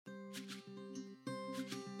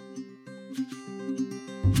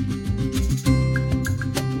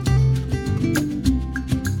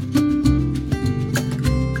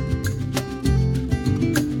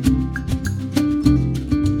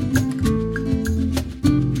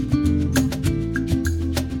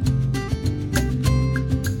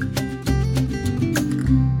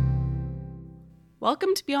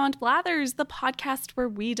Beyond Blathers, the podcast where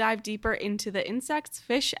we dive deeper into the insects,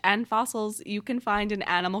 fish, and fossils you can find in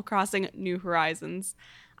Animal Crossing New Horizons.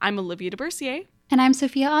 I'm Olivia DeBercier. And I'm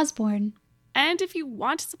Sophia Osborne. And if you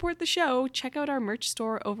want to support the show, check out our merch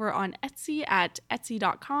store over on Etsy at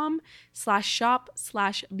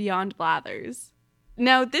etsy.com/shop/beyondblathers.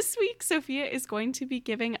 Now, this week, Sophia is going to be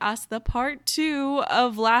giving us the part 2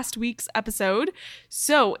 of last week's episode.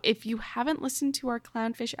 So if you haven't listened to our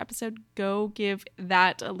clownfish episode, go give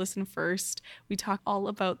that a listen first. We talk all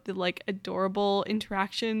about the adorable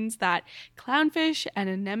interactions that clownfish and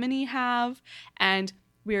anemone have, and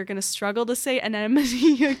we are going to struggle to say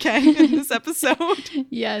anemone again in this episode.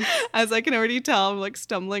 Yes. As I can already tell, I'm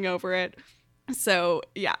stumbling over it. So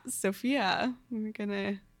yeah, Sophia, we're going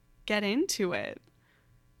to get into it.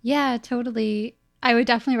 Yeah, totally. I would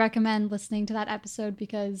definitely recommend listening to that episode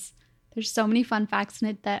because there's so many fun facts in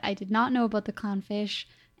it that I did not know about the clownfish.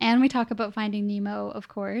 And we talk about Finding Nemo, of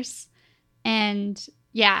course. And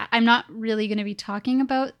yeah, I'm not really going to be talking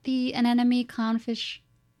about the anemone clownfish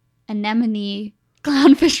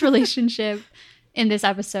relationship in this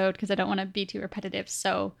episode because I don't want to be too repetitive.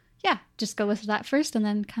 So yeah, just go listen to that first and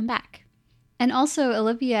then come back. And also,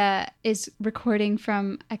 Olivia is recording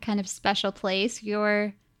from a kind of special place.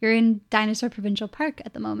 You're in Dinosaur Provincial Park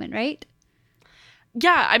at the moment, right?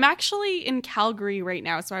 Yeah, I'm actually in Calgary right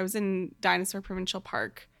now. So I was in Dinosaur Provincial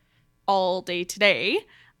Park all day today.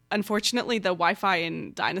 Unfortunately, the Wi-Fi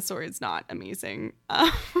in Dinosaur is not amazing.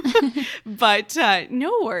 But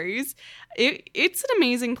no worries. It's an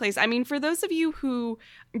amazing place. I mean, for those of you who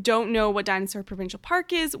don't know what Dinosaur Provincial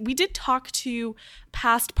Park is, we did talk to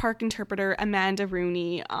past park interpreter Amanda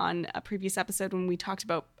Rooney on a previous episode when we talked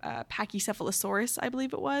about Pachycephalosaurus, I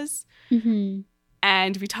believe it was. Mm-hmm.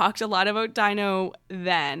 And we talked a lot about Dino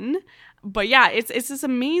then. But yeah, it's this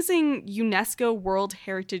amazing UNESCO World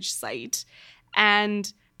Heritage Site.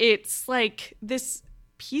 And it's this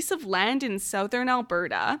piece of land in southern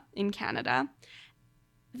Alberta in Canada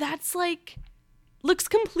that's looks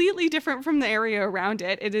completely different from the area around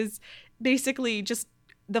it. It is basically just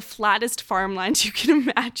the flattest farmland you can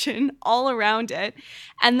imagine all around it.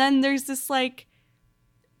 And then there's this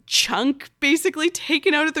chunk basically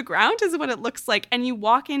taken out of the ground is what it looks like. And you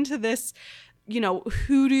walk into this,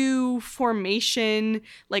 hoodoo formation,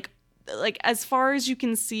 as far as you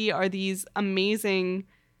can see are these amazing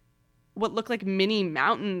what look like mini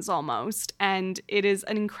mountains almost, and it is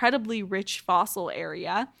an incredibly rich fossil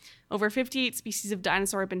area. Over 58 species of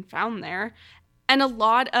dinosaur have been found there, and a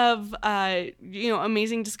lot of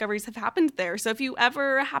amazing discoveries have happened there. So if you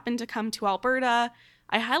ever happen to come to Alberta,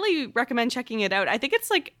 I highly recommend checking it out. I think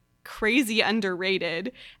it's crazy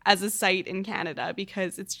underrated as a site in Canada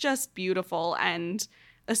because it's just beautiful and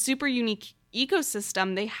a super unique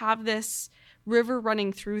ecosystem. They have this river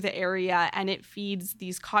running through the area and it feeds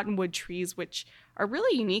these cottonwood trees, which are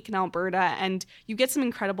really unique in Alberta. And you get some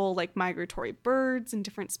incredible migratory birds and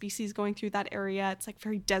different species going through that area. It's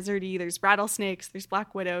very deserty. There's rattlesnakes, there's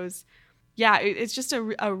black widows. Yeah, it's just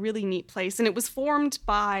a really neat place. And it was formed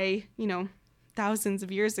by, thousands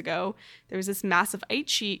of years ago. There was this massive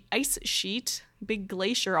ice sheet, big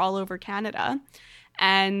glacier all over Canada.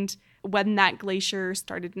 And when that glacier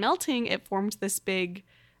started melting, it formed this big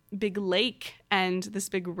lake and this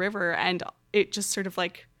big river, and it just sort of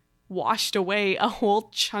washed away a whole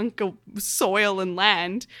chunk of soil and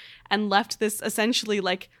land and left this essentially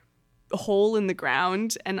hole in the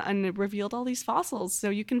ground and revealed all these fossils. So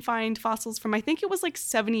you can find fossils from, I think it was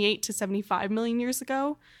 78 to 75 million years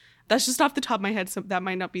ago. That's just off the top of my head, so that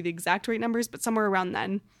might not be the exact right numbers, but somewhere around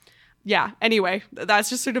then. Yeah, anyway, that's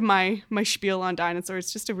just sort of my spiel on dinosaurs.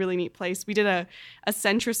 It's just a really neat place. We did a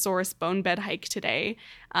Centrosaurus bone bed hike today.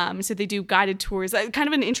 So they do guided tours. Kind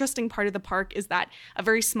of an interesting part of the park is that a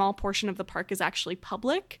very small portion of the park is actually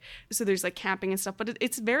public. So there's camping and stuff, but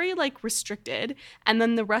it's very restricted. And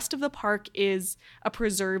then the rest of the park is a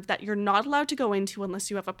preserve that you're not allowed to go into unless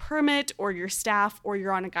you have a permit or your staff or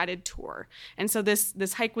you're on a guided tour. And so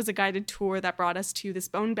this hike was a guided tour that brought us to this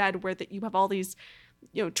bone bed where you have all these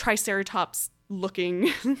triceratops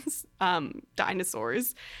looking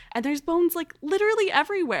dinosaurs, and there's bones literally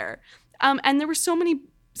everywhere, and there were so many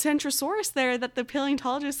Centrosaurus there that the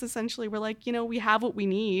paleontologists essentially were we have what we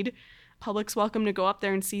need. Public's welcome to go up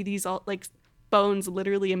there and see these all bones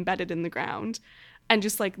literally embedded in the ground and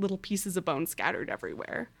just little pieces of bone scattered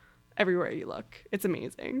everywhere you look. It's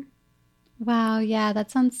amazing. Wow, yeah, that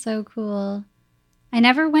sounds so cool. I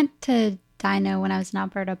never went to Dino when I was in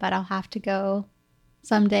Alberta, but I'll have to go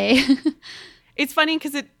someday. It's funny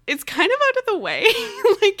because it's kind of out of the way.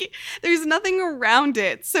 There's nothing around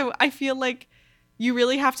it. So I feel you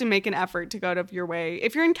really have to make an effort to go out of your way.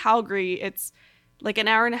 If you're in Calgary, it's like an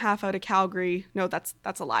hour and a half out of Calgary. No, that's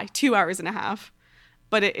a lie. 2 hours and a half.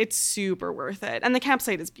 But it's super worth it. And the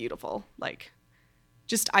campsite is beautiful. Like,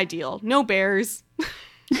 just ideal. No bears.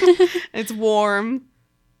 It's warm.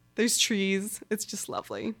 There's trees. It's just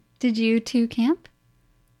lovely. Did you two camp?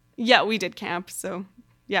 Yeah, we did camp. So,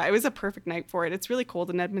 yeah, it was a perfect night for it. It's really cold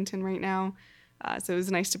in Edmonton right now. So it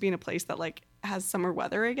was nice to be in a place that, like, has summer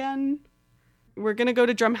weather again. We're going to go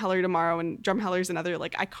to Drumheller tomorrow, and Drumheller is another,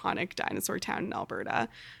 like, iconic dinosaur town in Alberta.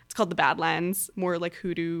 It's called the Badlands, more like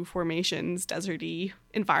hoodoo formations, deserty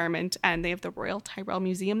environment, and they have the Royal Tyrrell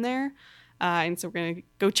Museum there. And so we're going to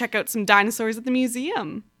go check out some dinosaurs at the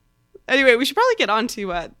museum. Anyway, we should probably get on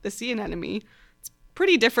to the sea anemone. It's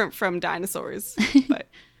pretty different from dinosaurs, but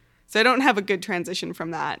so I don't have a good transition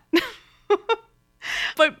from that.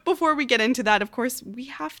 But before we get into that, of course, we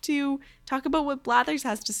have to talk about what Blathers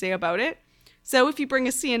has to say about it. So if you bring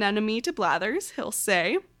a sea anemone to Blathers, he'll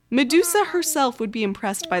say, Medusa herself would be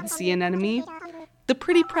impressed by the sea anemone. The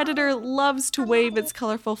pretty predator loves to wave its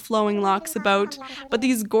colorful flowing locks about, but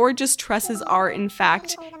these gorgeous tresses are, in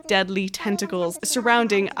fact, deadly tentacles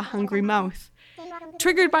surrounding a hungry mouth.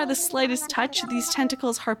 Triggered by the slightest touch, these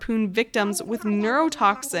tentacles harpoon victims with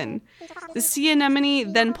neurotoxin. The sea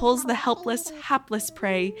anemone then pulls the helpless, hapless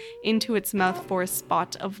prey into its mouth for a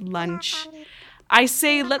spot of lunch. I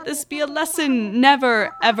say, let this be a lesson.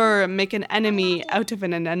 Never, ever make an enemy out of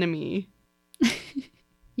an anemone.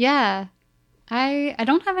 Yeah. I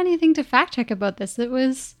don't have anything to fact check about this. It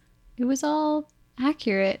was all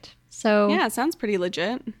accurate. So yeah, it sounds pretty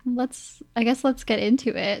legit. Let's get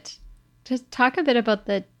into it. To talk a bit about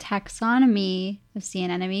the taxonomy of sea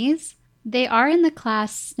anemones, they are in the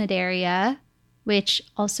class Cnidaria, which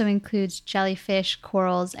also includes jellyfish,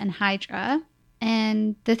 corals, and hydra.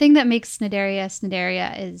 And the thing that makes Cnidaria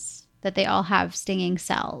is that they all have stinging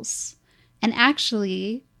cells. And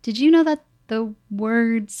actually, did you know that the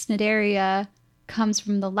word Cnidaria comes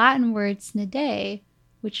from the Latin word cnidae,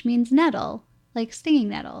 which means nettle, like stinging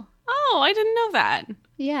nettle? Oh, I didn't know that.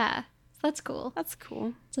 Yeah. That's cool. That's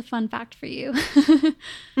cool. It's a fun fact for you.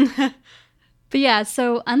 But yeah,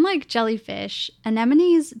 so unlike jellyfish,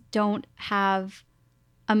 anemones don't have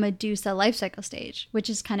a Medusa life cycle stage, which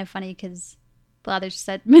is kind of funny because Blathers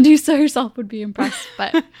said Medusa herself would be impressed,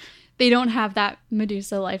 but they don't have that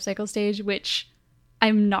Medusa life cycle stage, which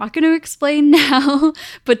I'm not going to explain now.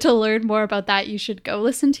 But to learn more about that, you should go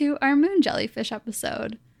listen to our moon jellyfish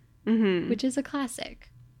episode, which is a classic.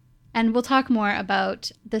 And we'll talk more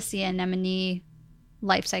about the sea anemone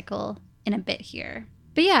life cycle in a bit here.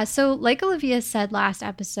 But yeah, so like Olivia said last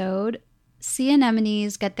episode, sea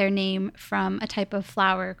anemones get their name from a type of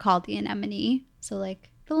flower called the anemone. So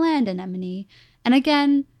like the land anemone. And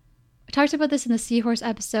again, I talked about this in the seahorse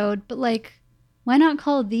episode, but like, why not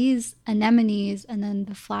call these anemones and then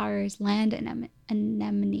the flowers land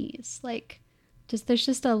anemones? Like, there's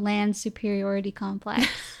just a land superiority complex.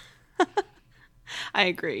 I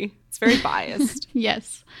agree. It's very biased.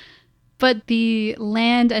 Yes. But the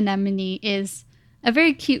land anemone is a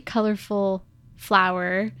very cute, colorful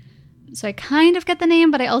flower. So I kind of get the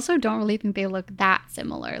name, but I also don't really think they look that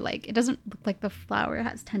similar. Like, it doesn't look like the flower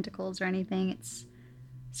has tentacles or anything. It's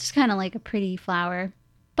just kind of like a pretty flower.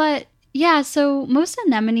 But yeah, so most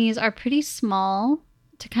anemones are pretty small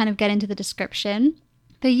to kind of get into the description.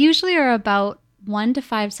 They usually are about 1 to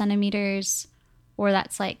 5 centimeters, or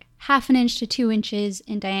that's like 1/2 inch to 2 inches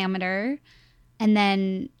in diameter, and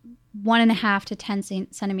then 1.5 to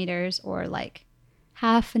 10 centimeters, or like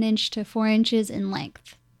 1/2 inch to 4 inches in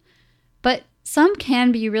length. But some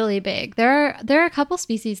can be really big. There are a couple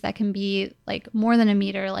species that can be like more than a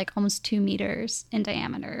meter, like almost 2 meters in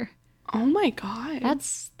diameter. Oh my god.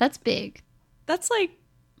 That's big. That's like,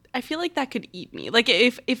 I feel like that could eat me. Like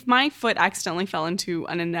if my foot accidentally fell into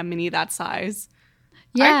an anemone that size,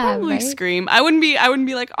 yeah, I'd probably scream. I wouldn't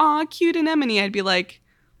be like, "Aw, cute anemone." I'd be like,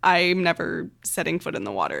 I'm never setting foot in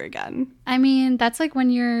the water again. I mean, that's like when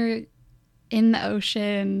you're in the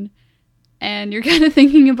ocean and you're kind of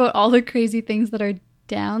thinking about all the crazy things that are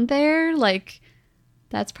down there. Like,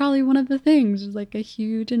 that's probably one of the things, like a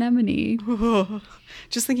huge anemone.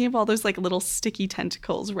 Just thinking of all those like little sticky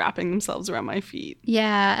tentacles wrapping themselves around my feet.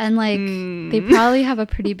 Yeah, and like they probably have a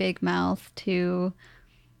pretty big mouth too.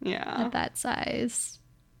 Yeah. At that size.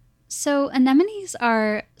 So anemones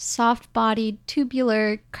are soft-bodied,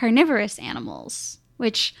 tubular, carnivorous animals,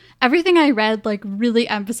 which everything I read like really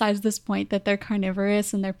emphasized this point that they're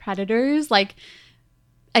carnivorous and they're predators. Like,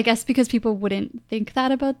 I guess because people wouldn't think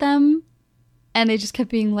that about them. And they just kept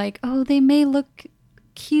being like, oh, they may look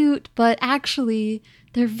cute, but actually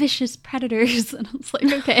they're vicious predators. And I was like,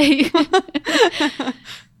 okay.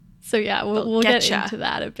 So yeah, we'll get into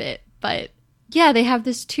that a bit. But Yeah, they have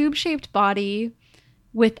this tube-shaped body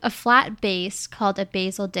with a flat base called a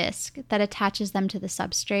basal disc that attaches them to the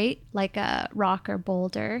substrate, like a rock or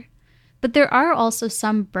boulder. But there are also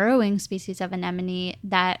some burrowing species of anemone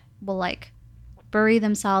that will like bury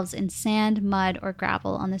themselves in sand, mud, or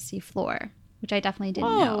gravel on the seafloor, which I definitely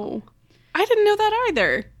didn't know. I didn't know that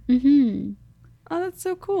either. Mm-hmm. Oh, that's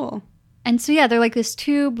so cool. And so, yeah, they're like this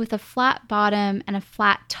tube with a flat bottom and a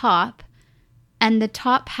flat top. And the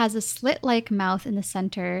top has a slit-like mouth in the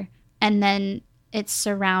center, and then it's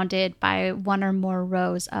surrounded by one or more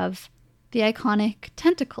rows of the iconic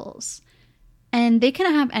tentacles. And they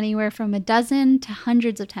can have anywhere from a dozen to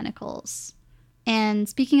hundreds of tentacles. And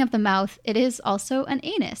speaking of the mouth, it is also an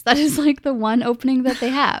anus. That is like the one opening that they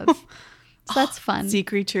have. So that's fun. Sea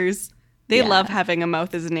creatures. They love having a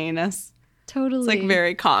mouth as an anus. Totally. It's like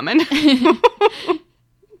very common.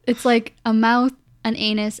 It's like a mouth, an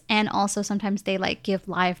anus, and also sometimes they like give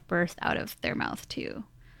live birth out of their mouth too.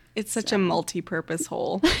 It's such a multi-purpose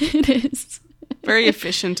hole. It is. Very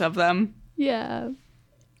efficient of them. Yeah.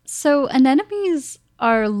 So anemones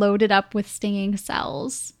are loaded up with stinging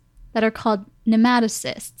cells that are called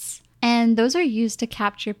nematocysts. And those are used to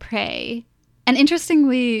capture prey. And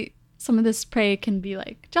interestingly, some of this prey can be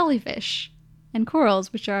like jellyfish and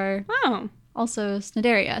corals, which are also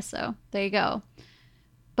cnidaria. So there you go.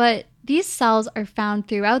 But these cells are found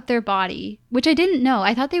throughout their body, which I didn't know.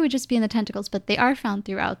 I thought they would just be in the tentacles, but they are found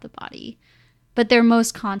throughout the body. But they're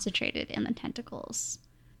most concentrated in the tentacles.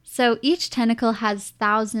 So each tentacle has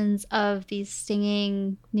thousands of these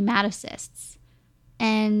stinging nematocysts.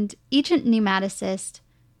 And each nematocyst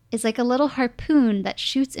is like a little harpoon that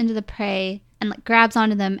shoots into the prey and like grabs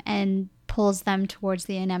onto them and pulls them towards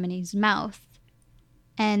the anemone's mouth.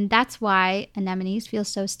 And that's why anemones feel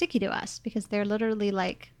so sticky to us, because they're literally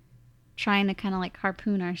like trying to kind of like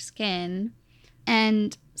harpoon our skin.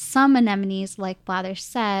 And some anemones, like Blather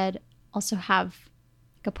said, also have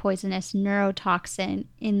like a poisonous neurotoxin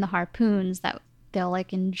in the harpoons that they'll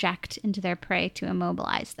like inject into their prey to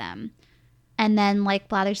immobilize them. And then, like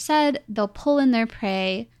Blather said, they'll pull in their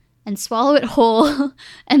prey and swallow it whole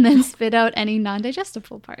and then spit out any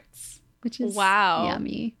non-digestible parts, which is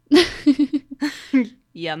yummy.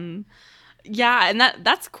 Yum. Yeah, and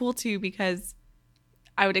that's cool too, because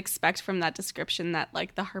I would expect from that description that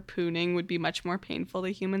like the harpooning would be much more painful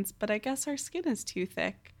to humans, but I guess our skin is too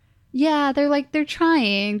thick. Yeah, they're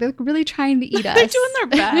trying. They're really trying to eat us. They're doing their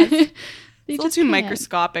best. It's a little too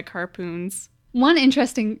microscopic harpoons. One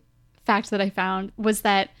interesting fact that I found was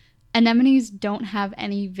that anemones don't have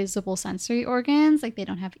any visible sensory organs. Like they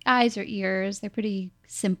don't have eyes or ears. They're pretty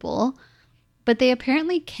simple. But they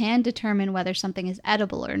apparently can determine whether something is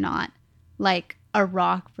edible or not, like a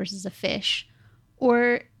rock versus a fish.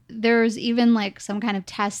 Or there's even like some kind of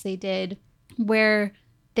test they did where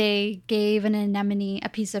they gave an anemone a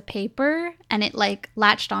piece of paper and it like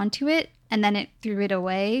latched onto it and then it threw it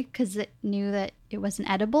away because it knew that it wasn't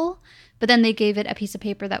edible. But then they gave it a piece of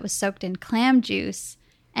paper that was soaked in clam juice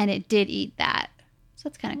and it did eat that. So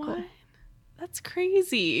that's kind of cool. That's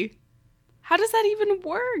crazy. How does that even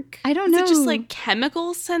work? I don't know. Is it just like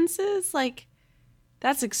chemical senses? Like,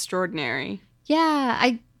 that's extraordinary. Yeah,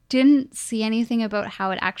 I didn't see anything about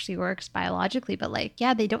how it actually works biologically, but like,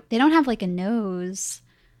 yeah, they don't have like a nose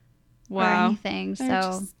or anything. They're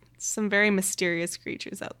so just some very mysterious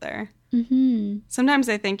creatures out there. Mm-hmm. Sometimes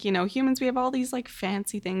I think, humans, we have all these like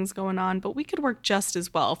fancy things going on, but we could work just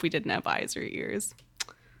as well if we didn't have eyes or ears.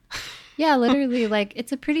 Yeah, literally, like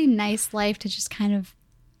it's a pretty nice life to just kind of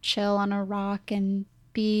chill on a rock and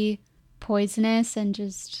be poisonous and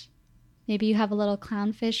just maybe you have a little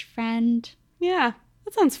clownfish friend. Yeah,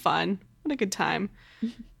 that sounds fun. What a good time.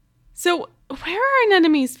 So where are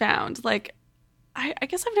anemones found? Like, I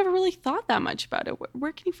guess I've never really thought that much about it.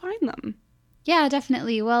 Where can you find them? Yeah,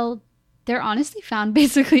 definitely. Well, they're honestly found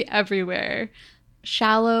basically everywhere.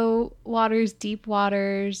 Shallow waters, deep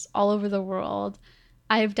waters, all over the world.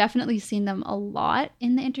 I've definitely seen them a lot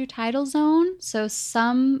in the intertidal zone. So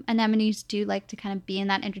some anemones do like to kind of be in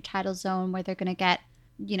that intertidal zone where they're going to get,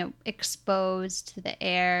 exposed to the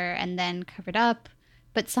air and then covered up.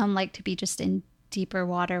 But some like to be just in deeper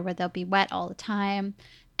water where they'll be wet all the time.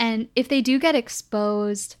 And if they do get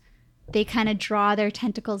exposed, they kind of draw their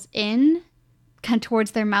tentacles in kind of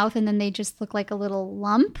towards their mouth and then they just look like a little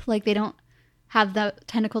lump. Like they don't have the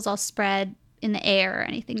tentacles all spread in the air or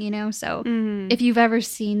anything, So if you've ever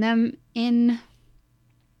seen them in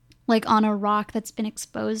like on a rock that's been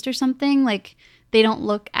exposed or something, like they don't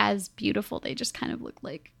look as beautiful. They just kind of look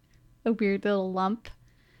like a weird little lump.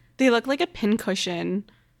 They look like a pincushion.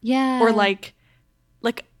 Yeah. Or like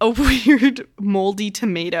like a weird moldy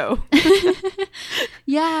tomato.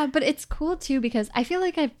 Yeah, but it's cool too because I feel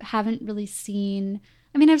like I haven't really seen.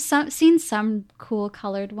 I mean, seen some cool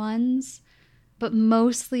colored ones, but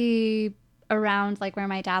mostly around like where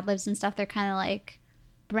my dad lives and stuff, they're kind of like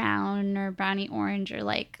brown or browny orange or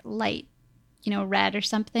like light, red or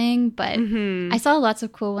something. But I saw lots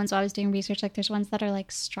of cool ones while I was doing research. Like there's ones that are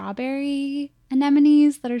like strawberry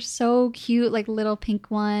anemones that are so cute, like little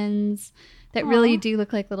pink ones that really do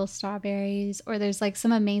look like little strawberries. Or there's like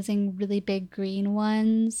some amazing, really big green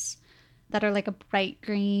ones that are like a bright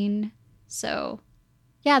green. So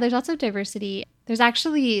yeah, there's lots of diversity. There's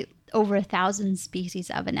actually over 1,000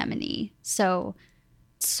 species of anemone. So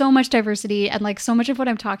much diversity. And like so much of what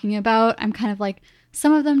I'm talking about, I'm kind of like,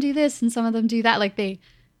 some of them do this and some of them do that. Like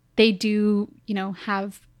they do,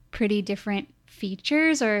 have pretty different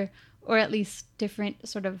features or at least different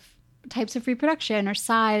sort of types of reproduction or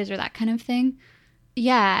size or that kind of thing.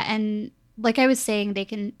 Yeah, and like I was saying, they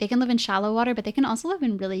can live in shallow water, but they can also live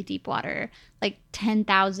in really deep water, like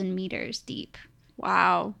 10,000 meters deep.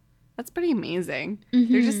 Wow. That's pretty amazing.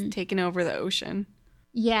 Mm-hmm. They're just taking over the ocean.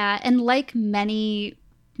 Yeah, and like many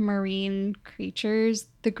marine creatures,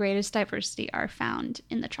 the greatest diversity are found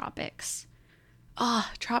in the tropics.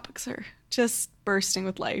 Tropics are just bursting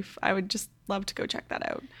with life. I would just love to go check that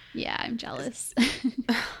out. Yeah, I'm jealous.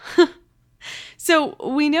 So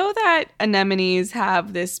we know that anemones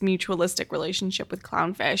have this mutualistic relationship with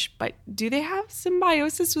clownfish, but do they have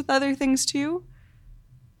symbiosis with other things too?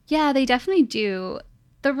 Yeah, they definitely do.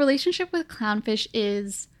 The relationship with clownfish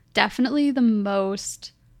is definitely the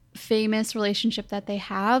most famous relationship that they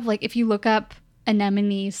have. Like if you look up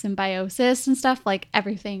anemone symbiosis and stuff, like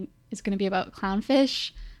everything is going to be about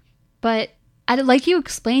clownfish. But like you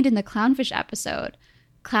explained in the clownfish episode,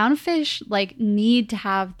 clownfish like need to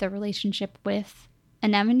have the relationship with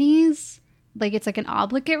anemones. Like it's like an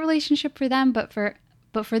obligate relationship for them, but for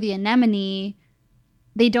the anemone,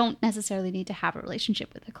 they don't necessarily need to have a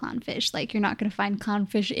relationship with a clownfish. Like you're not going to find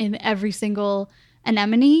clownfish in every single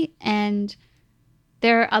anemone, and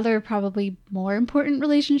there are other probably more important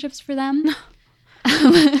relationships for them.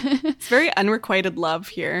 It's very unrequited love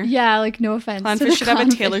here. Yeah, like no offense. Clownfish should have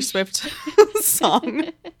a Taylor Swift song.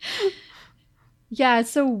 Yeah,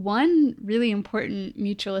 so one really important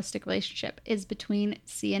mutualistic relationship is between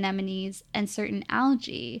sea anemones and certain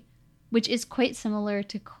algae, which is quite similar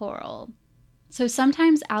to coral. So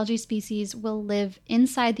sometimes algae species will live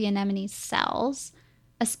inside the anemone's cells,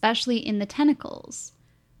 especially in the tentacles.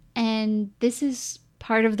 And this is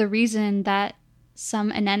part of the reason that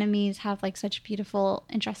some anemones have like such beautiful,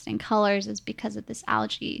 interesting colors is because of this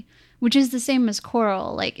algae, which is the same as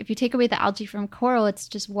coral. Like if you take away the algae from coral, it's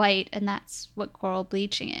just white, and that's what coral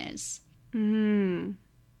bleaching is.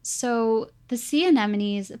 So the sea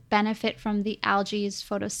anemones benefit from the algae's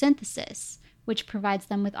photosynthesis, which provides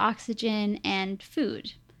them with oxygen and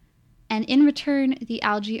food. And in return, the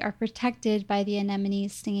algae are protected by the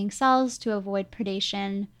anemone's stinging cells to avoid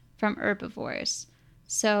predation from herbivores.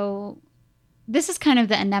 So this is kind of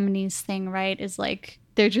the anemones thing, right? Is like,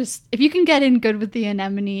 they're just, if you can get in good with the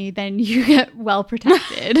anemone, then you get well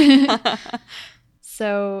protected.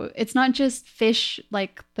 So it's not just fish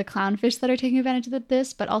like the clownfish that are taking advantage of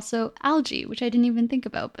this, but also algae, which I didn't even think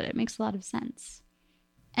about, but it makes a lot of sense.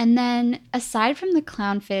 And then aside from the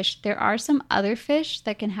clownfish, there are some other fish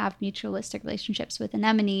that can have mutualistic relationships with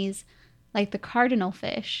anemones, like the cardinal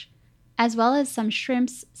fish, as well as some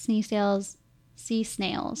shrimps, sea snails,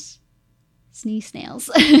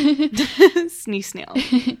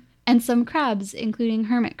 and some crabs, including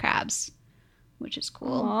hermit crabs, which is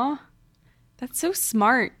cool. Aww, that's so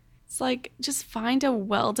smart. It's like, just find a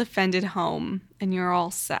well-defended home and you're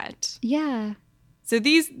all set. Yeah. So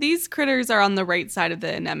these critters are on the right side of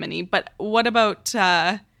the anemone, but what about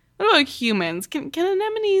humans? Can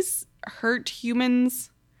anemones hurt humans?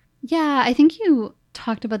 Yeah, I think you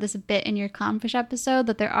talked about this a bit in your clownfish episode,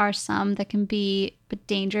 that there are some that can be a bit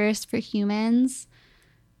dangerous for humans.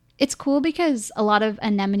 It's cool because a lot of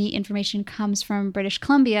anemone information comes from British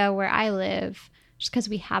Columbia, where I live, just because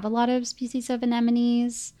we have a lot of species of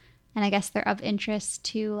anemones, and I guess they're of interest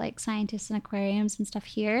to like scientists and aquariums and stuff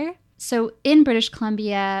here. So in British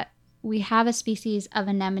Columbia, we have a species of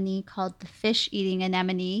anemone called the fish-eating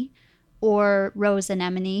anemone, or rose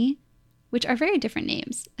anemone, which are very different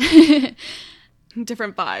names.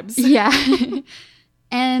 Different vibes. Yeah.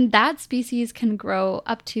 And that species can grow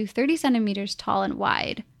up to 30 centimeters tall and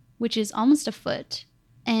wide, which is almost a foot.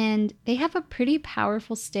 And they have a pretty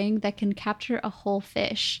powerful sting that can capture a whole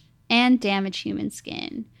fish and damage human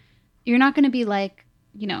skin. You're not going to be like,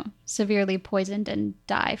 severely poisoned and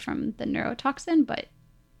die from the neurotoxin, but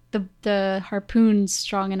the harpoon's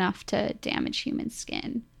strong enough to damage human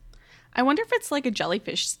skin. I wonder if it's like a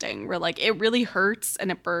jellyfish sting where like it really hurts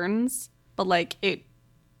and it burns, but like it,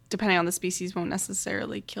 depending on the species, won't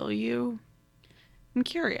necessarily kill you. I'm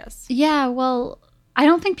curious. Yeah, well, I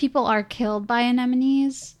don't think people are killed by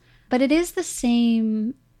anemones, but it is the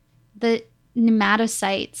same. The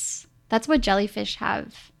nematocytes, that's what jellyfish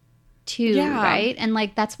have too, right? And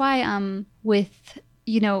like that's why with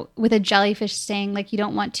a jellyfish sting, like you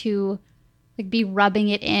don't want to like be rubbing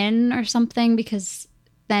it in or something, because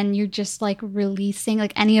then you're just like releasing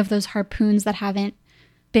like any of those harpoons that haven't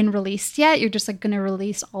been released yet. You're just like going to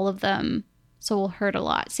release all of them, so it will hurt a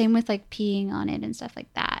lot. Same with like peeing on it and stuff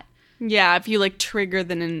like that. Yeah, if you like trigger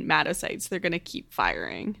the nematocytes, they're going to keep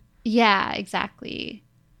firing. Yeah, exactly.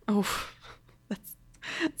 Oh,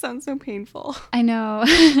 that sounds so painful. I know.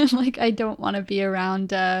 Like I don't want to be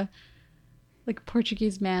around like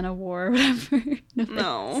Portuguese man of war or whatever.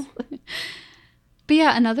 No. But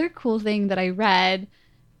yeah, another cool thing that I read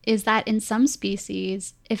is that in some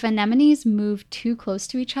species, if anemones move too close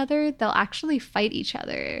to each other, they'll actually fight each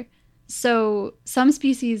other. So some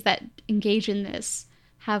species that engage in this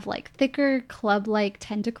have like thicker club-like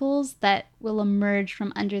tentacles that will emerge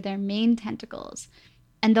from under their main tentacles.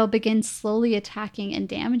 And they'll begin slowly attacking and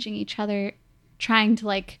damaging each other, trying to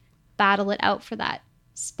like battle it out for that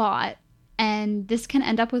spot. And this can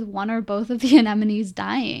end up with one or both of the anemones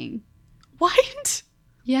dying. What?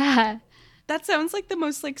 Yeah. That sounds like the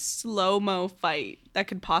most like slow-mo fight that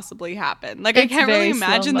could possibly happen. Like It's I can't really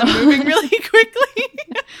imagine slow-mo. them moving really quickly.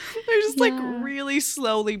 They're just like Yeah. really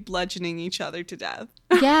slowly bludgeoning each other to death.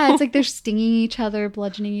 Yeah, it's like they're stinging each other,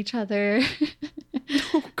 bludgeoning each other.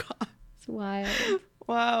 Oh god. It's wild.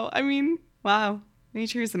 Wow. I mean, wow.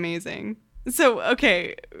 Nature is amazing. So,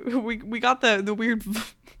 okay, we got the weird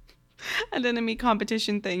anemone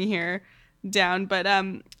competition thing here down, but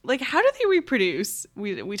like how do they reproduce?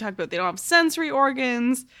 We talked about they don't have sensory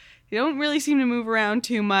organs. They don't really seem to move around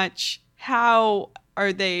too much. How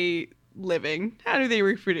are they living? How do they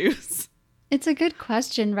reproduce? It's a good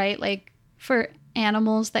question, right? Like for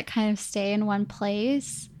animals that kind of stay in one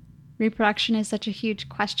place, reproduction is such a huge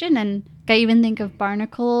question. And I even think of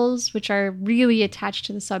barnacles, which are really attached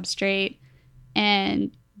to the substrate.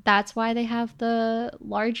 And that's why they have the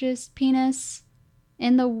largest penis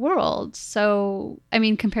in the world. So, I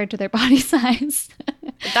mean, compared to their body size.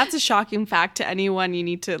 If that's a shocking fact to anyone, you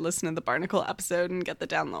need to listen to the barnacle episode and get the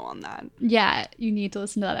down low on that. Yeah, you need to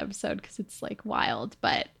listen to that episode because it's like wild.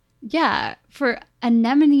 But yeah, for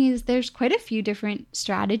anemones, there's quite a few different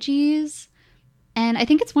strategies. And I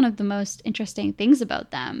think it's one of the most interesting things about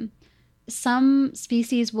them. Some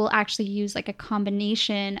species will actually use like a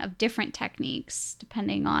combination of different techniques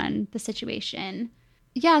depending on the situation.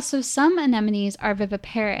 Yeah, so some anemones are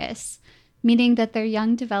viviparous, meaning that their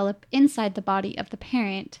young develop inside the body of the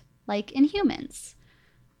parent, like in humans.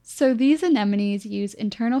 So these anemones use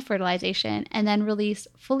internal fertilization and then release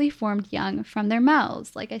fully formed young from their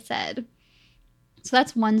mouths, like I said. So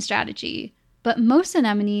that's one strategy. But most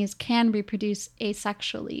anemones can reproduce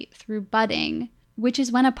asexually through budding, which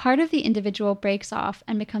is when a part of the individual breaks off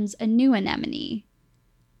and becomes a new anemone.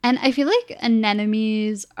 And I feel like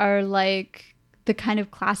anemones are like the kind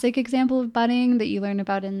of classic example of budding that you learn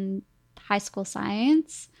about in high school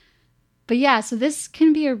science. But yeah, so this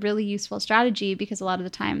can be a really useful strategy because a lot of the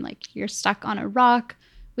time, like, you're stuck on a rock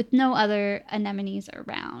with no other anemones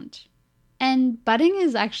around. And budding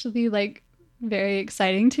is actually like very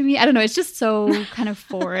exciting to me. I don't know, it's just so kind of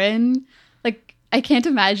foreign. Like, I can't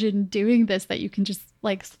imagine doing this, that you can just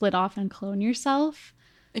like split off and clone yourself.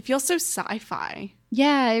 It feels so sci-fi.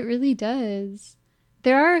 Yeah, it really does.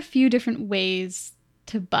 There are a few different ways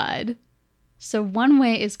to bud. So one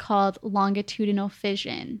way is called longitudinal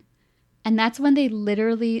fission. And that's when they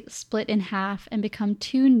literally split in half and become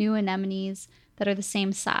two new anemones that are the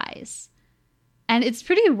same size. And it's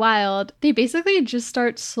pretty wild. They basically just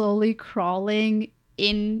start slowly crawling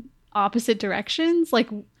in opposite directions. Like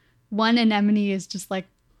one anemone is just like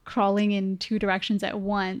crawling in two directions at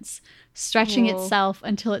once, stretching Whoa. itself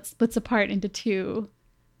until it splits apart into two.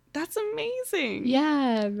 That's amazing.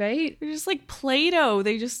 Yeah, right? They're just like Play-Doh.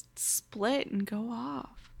 They just split and go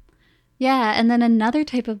off. Yeah, and then another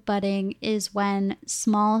type of budding is when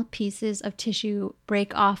small pieces of tissue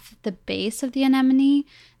break off the base of the anemone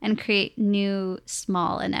and create new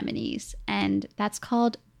small anemones. And that's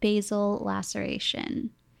called basal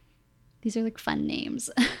laceration. These are like fun names.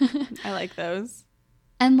 I like those.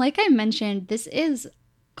 And like I mentioned, this is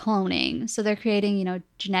cloning. So they're creating,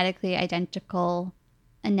 genetically identical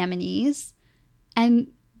anemones.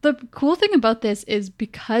 And the cool thing about this is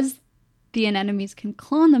because the anemones can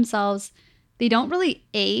clone themselves, they don't really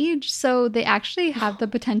age, so they actually have the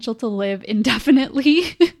potential to live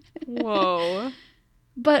indefinitely. Whoa.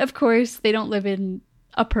 But of course, they don't live in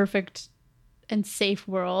a perfect and safe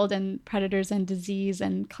world, and predators and disease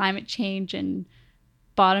and climate change and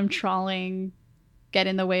bottom trawling get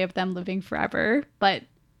in the way of them living forever. But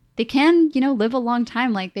they can, live a long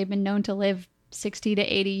time. Like, they've been known to live 60 to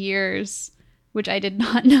 80 years, which I did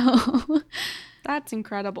not know. That's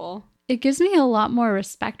incredible. It gives me a lot more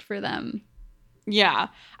respect for them. Yeah.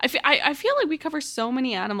 I feel like we cover so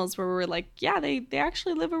many animals where we're like, yeah, they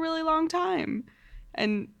actually live a really long time.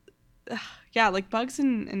 And yeah, like bugs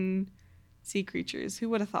and sea creatures. Who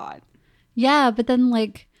would have thought? Yeah, but then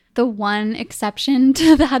like the one exception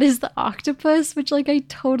to that is the octopus, which like I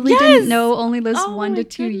totally didn't know only lives 1 to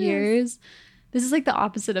 2 years. This is like the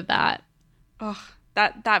opposite of that. Oh,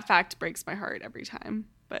 that fact breaks my heart every time.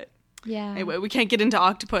 But yeah. Anyway, we can't get into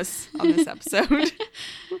octopus on this episode.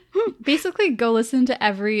 Basically, go listen to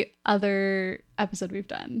every other episode we've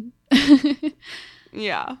done.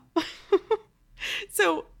 Yeah.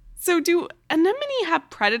 So do anemone have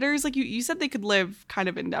predators? Like you said they could live kind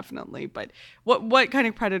of indefinitely, but what kind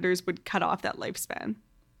of predators would cut off that lifespan?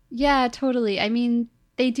 Yeah, totally. I mean,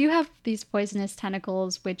 they do have these poisonous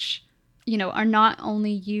tentacles, which, are not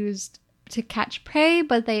only used to catch prey,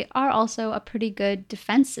 but they are also a pretty good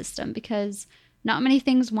defense system because not many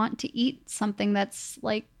things want to eat something that's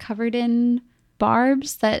like covered in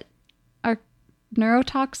barbs that are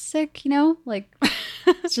neurotoxic, like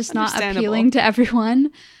it's just not appealing to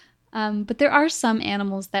everyone. But there are some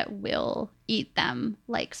animals that will eat them,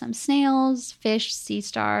 like some snails, fish, sea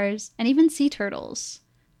stars, and even sea turtles.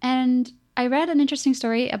 And I read an interesting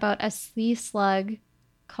story about a sea slug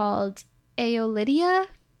called Aeolidia.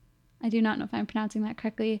 I do not know if I'm pronouncing that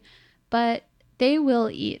correctly, but they will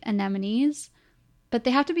eat anemones, but they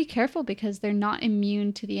have to be careful because they're not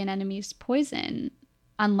immune to the anemone's poison,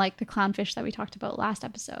 unlike the clownfish that we talked about last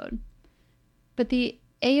episode. But the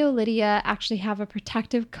Aeolidia actually have a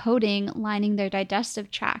protective coating lining their digestive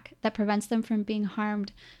tract that prevents them from being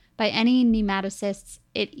harmed by any nematocysts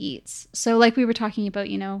it eats. So like we were talking about,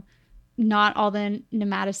 not all the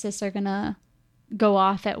nematocysts are going to go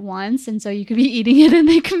off at once. And so you could be eating it and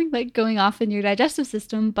they could be like going off in your digestive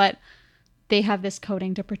system, but they have this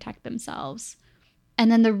coating to protect themselves.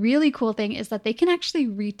 And then the really cool thing is that they can actually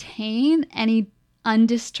retain any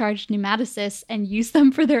undischarged nematocysts and use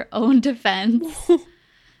them for their own defense.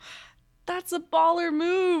 That's a baller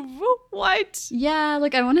move. What? Yeah,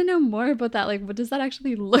 like I want to know more about that. Like, what does that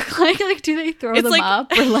actually look like? Like, do they throw them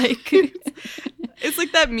up or like? It's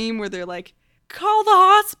like that meme where they're like, "Call the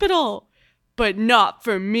hospital, but not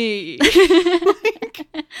for me."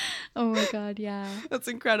 Oh my god, yeah. That's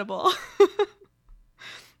incredible.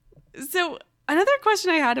 So another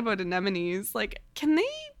question I had about anemones, like, can they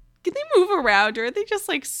move around, or are they just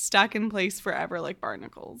like stuck in place forever like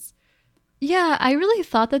barnacles? Yeah, I really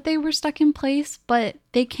thought that they were stuck in place, but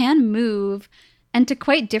they can move, and to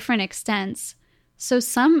quite different extents. So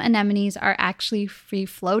some anemones are actually free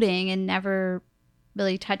floating and never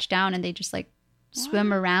really touch down, and they just like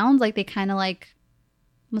swim around, like they kind of like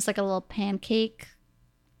almost like a little pancake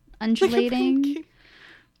undulating. Like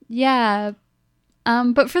yeah.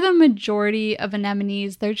 But for the majority of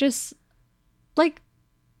anemones, they're just like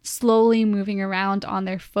slowly moving around on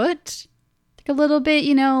their foot, like a little bit,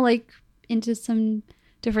 like into some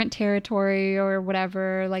different territory or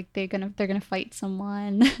whatever, like they're gonna fight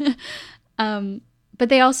someone. But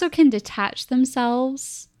they also can detach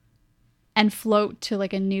themselves and float to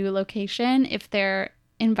like a new location if their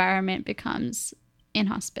environment becomes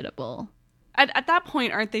inhospitable. At that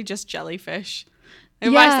point, aren't they just jellyfish?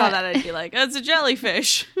 If I saw that, I'd be like, it's a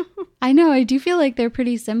jellyfish. I know, I do feel like they're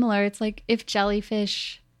pretty similar. It's like if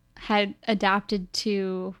jellyfish had adapted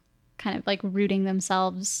to kind of like rooting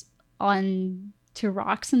themselves on to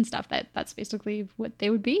rocks and stuff, that's basically what they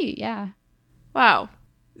would be. Yeah. Wow.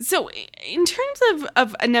 So in terms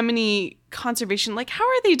of anemone conservation, like how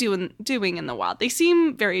are they doing in the wild? They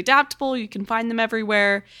seem very adaptable. You can find them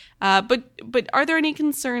everywhere. But are there any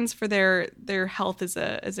concerns for their health as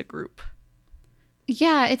a group?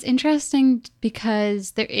 Yeah, it's interesting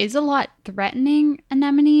because there is a lot threatening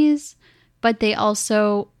anemones, but they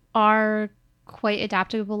also are quite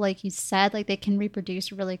adaptable, like you said. Like they can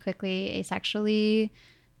reproduce really quickly asexually,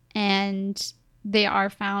 and they are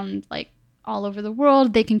found like all over the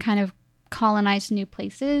world. They can kind of colonize new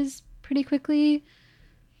places pretty quickly.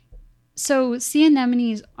 So sea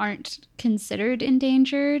anemones aren't considered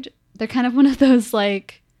endangered. They're kind of one of those,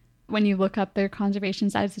 like, when you look up their conservation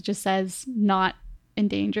status, it just says not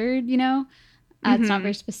endangered, It's not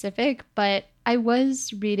very specific. But I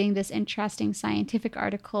was reading this interesting scientific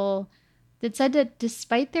article It said that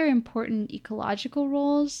despite their important ecological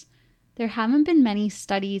roles, there haven't been many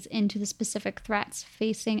studies into the specific threats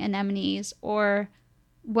facing anemones or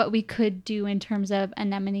what we could do in terms of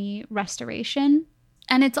anemone restoration.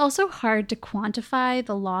 And it's also hard to quantify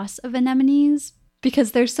the loss of anemones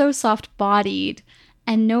because they're so soft-bodied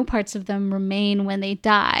and no parts of them remain when they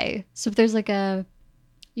die. So if there's like a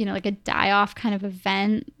die-off kind of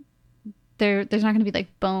event, there's not going to be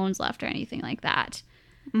like bones left or anything like that.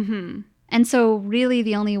 Mm-hmm. And so really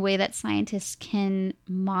the only way that scientists can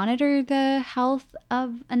monitor the health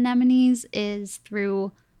of anemones is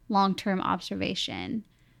through long-term observation.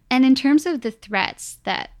 And in terms of the threats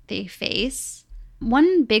that they face,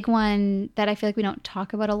 one big one that I feel like we don't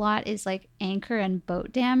talk about a lot is like anchor and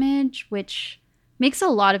boat damage, which makes a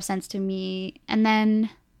lot of sense to me. And then,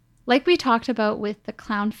 like we talked about with the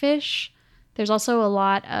clownfish, there's also a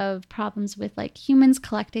lot of problems with like humans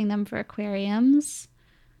collecting them for aquariums,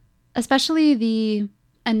 especially the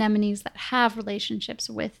anemones that have relationships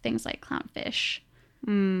with things like clownfish.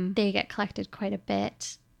 They get collected quite a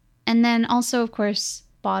bit. And then also, of course,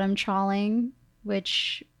 bottom trawling,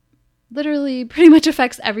 which literally pretty much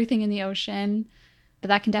affects everything in the ocean. But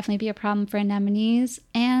that can definitely be a problem for anemones.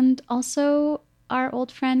 And also our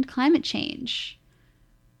old friend climate change,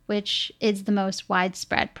 which is the most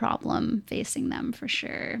widespread problem facing them for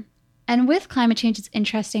sure. And with climate change, it's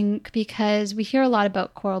interesting because we hear a lot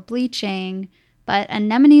about coral bleaching, but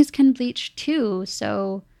anemones can bleach too.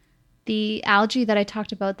 So the algae that I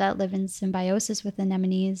talked about that live in symbiosis with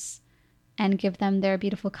anemones and give them their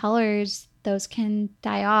beautiful colors, those can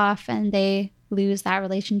die off and they lose that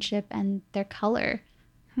relationship and their color.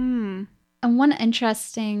 And one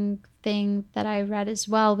interesting thing that I read as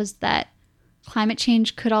well was that climate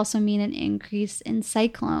change could also mean an increase in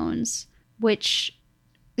cyclones, which,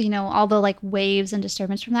 you know, all the like waves and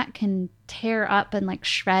disturbance from that can tear up and like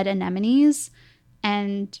shred anemones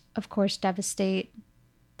and of course devastate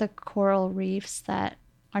the coral reefs that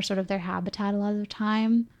are sort of their habitat a lot of the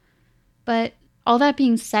time. But all that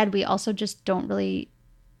being said, we also just don't really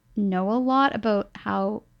know a lot about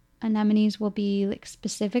how anemones will be like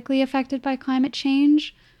specifically affected by climate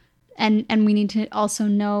change. And we need to also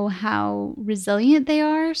know how resilient they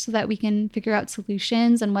are so that we can figure out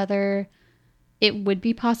solutions and whether it would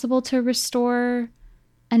be possible to restore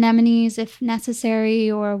anemones if necessary,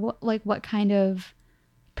 or what kind of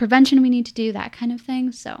prevention we need to do, that kind of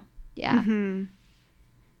thing. So, yeah. Mm-hmm.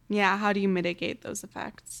 Yeah, how do you mitigate those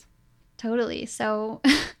effects? Totally. So,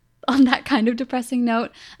 on that kind of depressing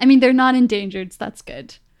note, I mean, they're not endangered, so that's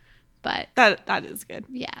good. But that is good.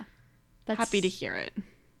 Yeah. Happy to hear it.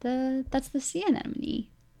 That's the sea anemone.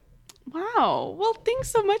 Wow. Well, thanks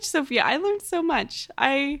so much, Sophia. I learned so much.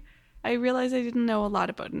 I realized I didn't know a lot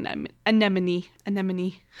about anemone.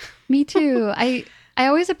 Me too. I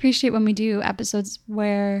always appreciate when we do episodes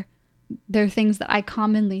where there are things that I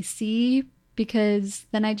commonly see, because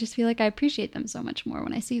then I just feel like I appreciate them so much more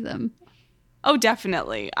when I see them. Oh,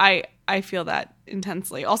 definitely. I feel that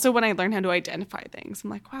intensely. Also, when I learn how to identify things, I'm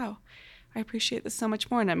like, wow, I appreciate this so much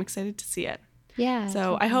more, and I'm excited to see it. Yeah. So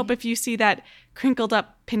totally. I hope if you see that crinkled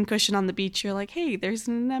up pincushion on the beach, you're like, hey, there's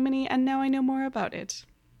an anemone, and now I know more about it.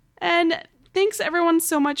 And thanks everyone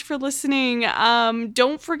so much for listening.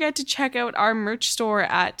 Don't forget to check out our merch store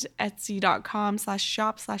at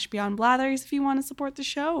etsy.com/shop/beyondblathers if you want to support the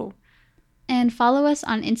show. And follow us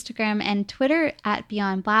on Instagram and Twitter at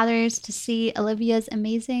Beyond Blathers to see Olivia's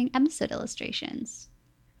amazing episode illustrations.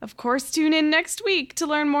 Of course, tune in next week to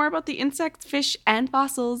learn more about the insects, fish, and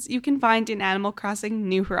fossils you can find in Animal Crossing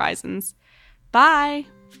New Horizons. Bye!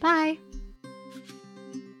 Bye!